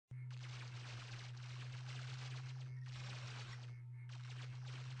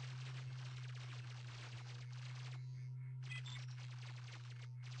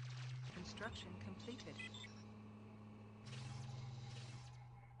Construction completed.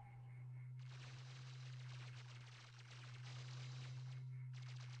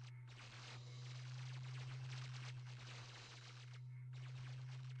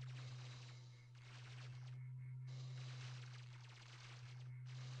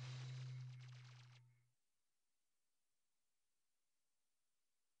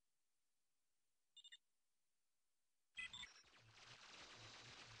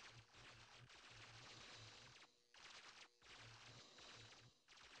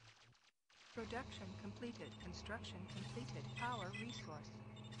 Production completed. Construction completed. Power resource.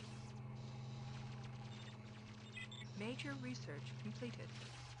 Major research completed.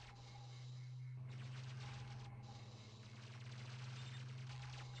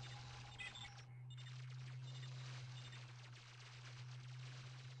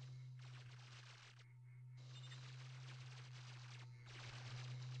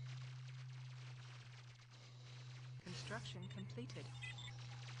 Construction completed.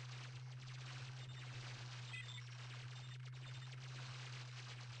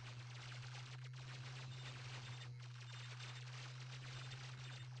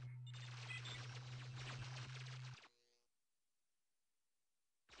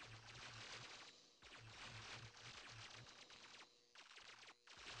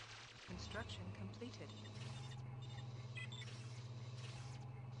 Construction completed.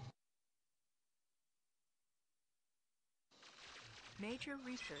 Major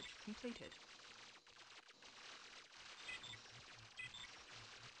research completed.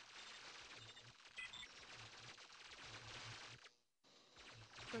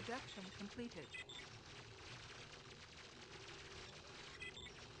 Production completed.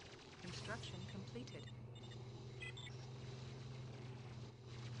 Construction completed.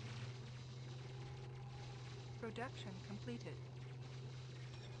 Production completed.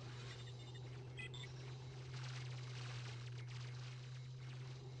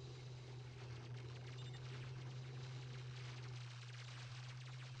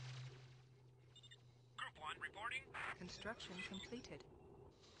 Group 1 reporting. Construction completed.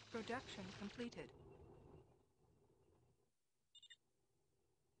 Production completed.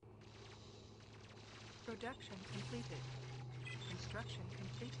 Production completed. Construction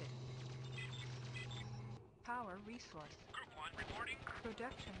completed. Power resource. Group 1 reporting.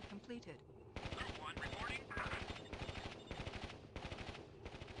 Production completed. Group 1 reporting.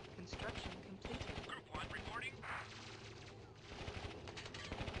 Construction completed. Group 1 reporting.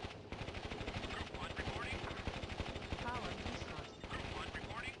 Group 1 reporting. Power resource. Group 1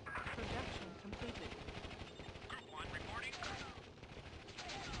 reporting. Production completed. Group 1 reporting.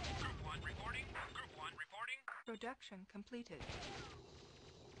 Group 1 reporting. Group 1 reporting. Production completed.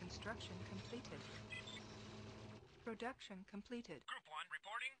 Construction completed. Production completed. Group 1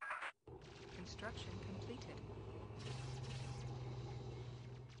 reporting. Construction completed.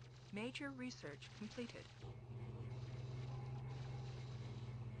 Major research completed.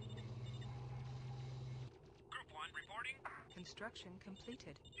 Group 1 reporting. Construction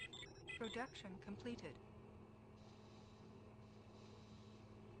completed. Production completed.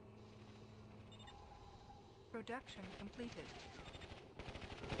 Production completed.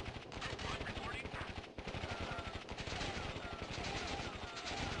 Group 1 reporting.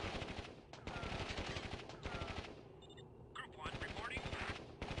 Group 1 reporting.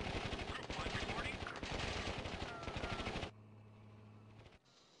 Group 1 reporting.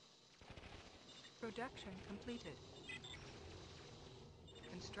 Production completed.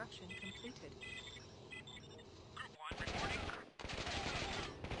 Construction completed. Group 1 reporting.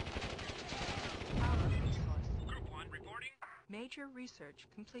 Power resource. Group 1 reporting. Major research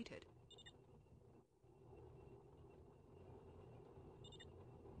completed.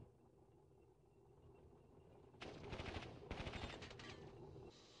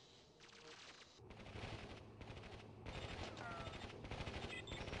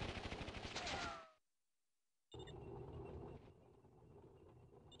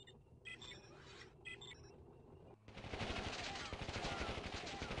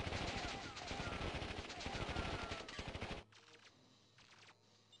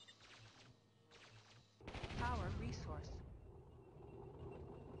 Power resource.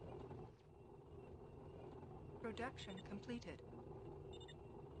 Production completed.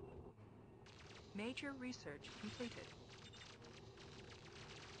 Major research completed.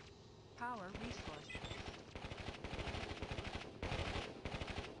 Power resource.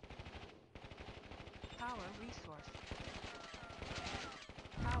 Power resource.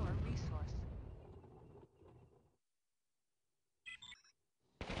 Power resource.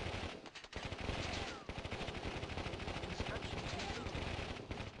 Construction completed.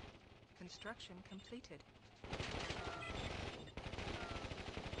 Construction completed.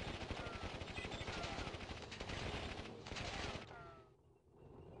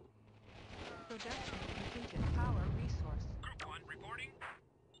 Production completed. Power resource. Group 1 reporting.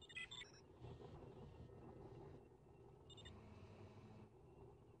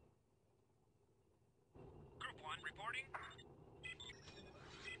 Group 1 reporting.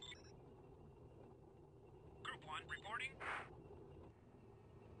 Group 1 reporting.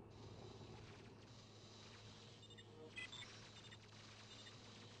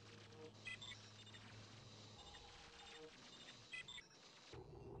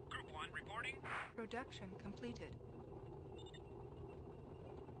 Group 1 reporting. Production completed.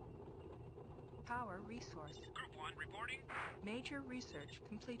 Power resource. Group 1 reporting. Major research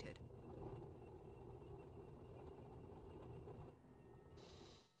completed.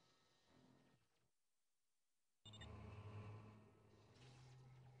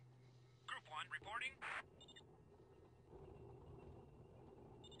 Group 1 reporting.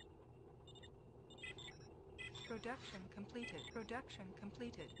 Production completed. Production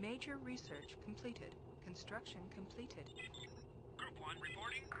completed. Major research completed. Construction completed. Group 1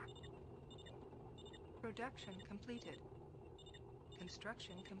 reporting. Production completed.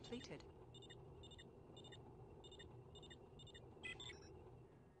 Construction completed.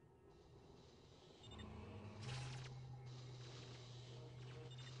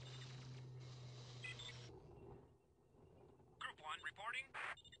 Group 1 reporting.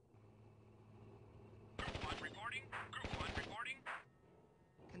 Group 1 reporting. Group 1 reporting.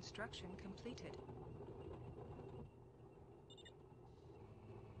 Construction completed.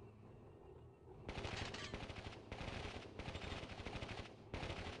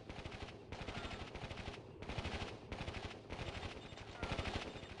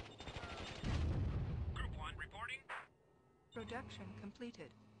 Group 1 reporting. Production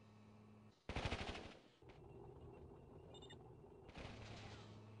completed.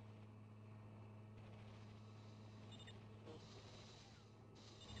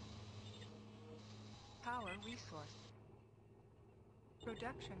 Power resource.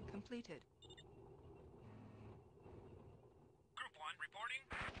 Production completed. Group 1 reporting.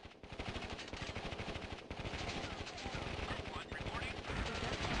 Group 1 reporting.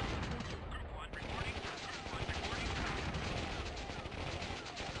 Group 1 reporting. Group 1 reporting.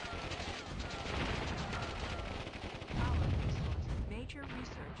 Power resource. Major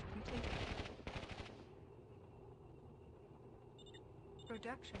research completed.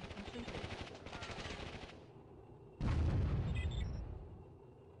 Production completed.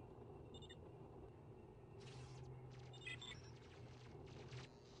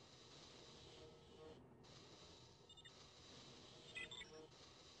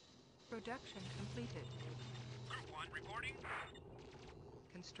 Production completed. Group 1 reporting.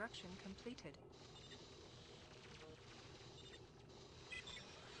 Construction completed.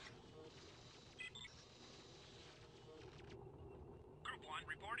 Group 1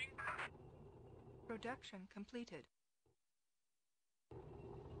 reporting. Production completed.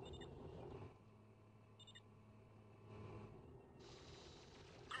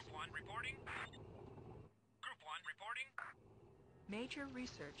 Group 1 reporting. Group 1 reporting. Major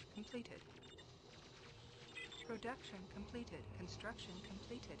research completed. Production completed. Construction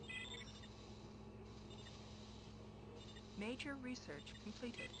completed. Major research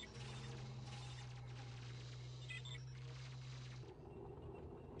completed.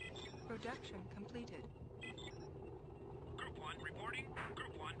 Production completed. Group 1 reporting.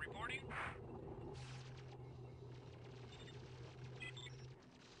 Group 1 reporting.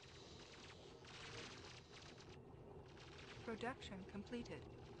 Production completed.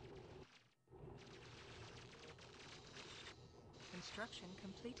 Construction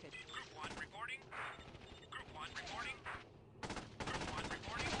completed. Group 1 reporting. Group 1 reporting. Group 1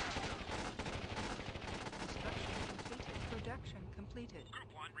 reporting. Construction completed. Production completed.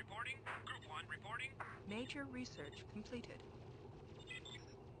 Group 1 reporting. Group 1 reporting. Major research completed.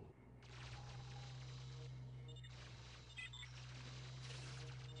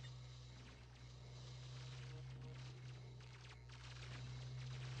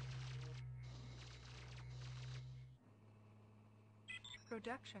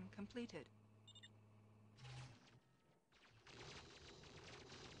 Production completed.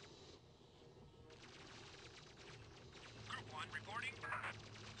 Group 1 reporting.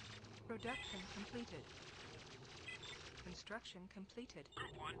 Production completed. Construction completed.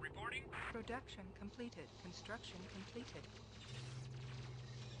 Group 1 reporting. Production completed. Construction completed.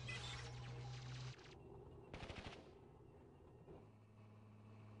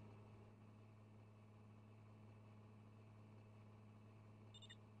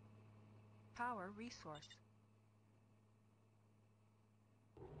 Power resource.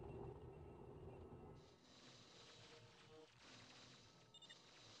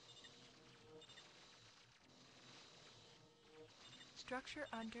 Structure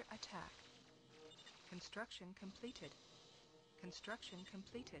under attack. Construction completed. Construction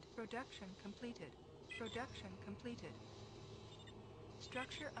completed. Production completed. Production completed.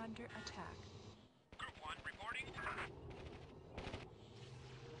 Structure under attack. Group 1 reporting.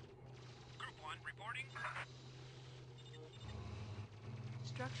 Group 1 reporting.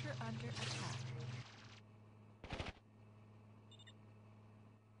 Structure under attack.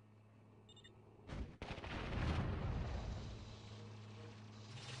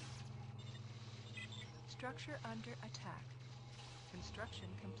 Structure under attack. Construction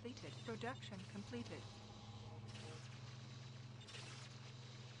completed. Production completed.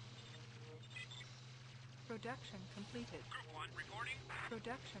 Production completed. Group 1 reporting.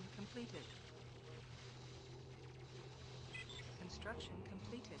 Production completed. Construction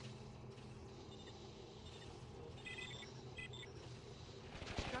completed.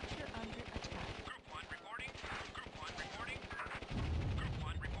 Structure under attack. Group 1 reporting. Group 1 reporting. Group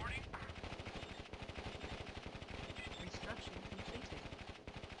 1 reporting. Construction completed.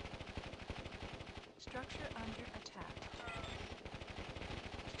 Structure under attack.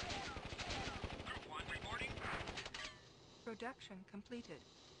 Group 1 reporting. Production completed.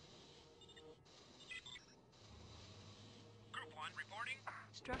 Group 1 reporting.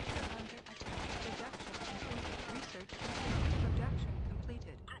 Structure under attack. Production completed. Research completed. Production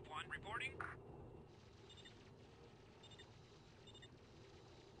completed. Group 1 reporting.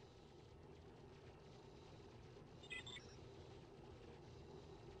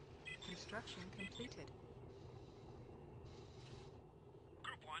 Construction completed.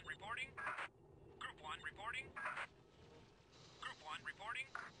 Group 1 reporting. Group 1 reporting. Group 1 reporting.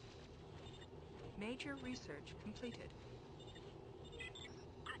 Major research completed.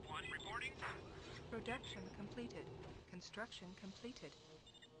 Group 1 reporting. Production completed. Construction completed.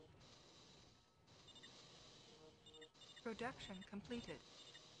 Production completed.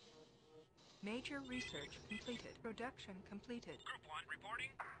 Major research completed. Production completed. Group 1 reporting.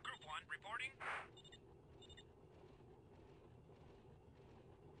 Group 1 reporting.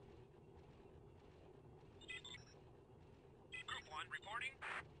 Group 1 reporting.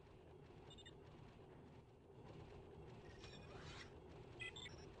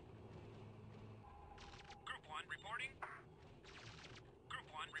 Group 1 reporting. Group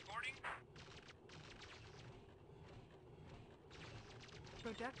 1 reporting.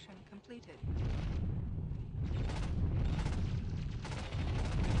 Production completed.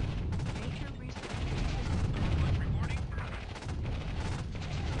 Major research completed. Group 1 reporting.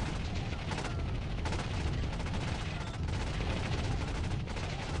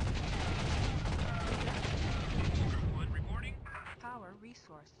 Group 1 reporting. Power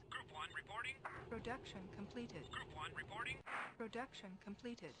resource. Group 1 reporting. Production completed. Group 1 reporting. Production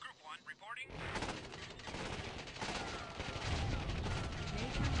completed. Group 1 reporting.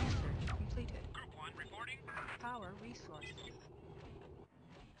 Major research completed. Group 1 reporting. Power resource.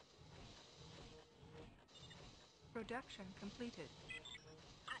 Production completed.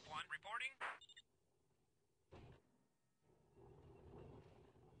 Group 1 reporting.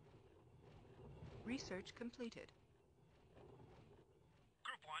 Research completed.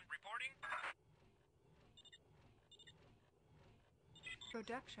 Group 1 reporting.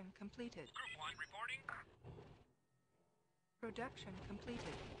 Production completed. Group 1 reporting. Production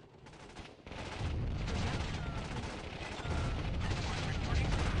completed.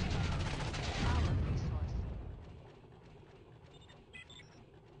 Power resource.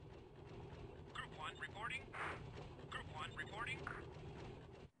 Group 1 reporting. Group 1 reporting.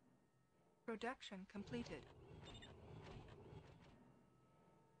 Production completed.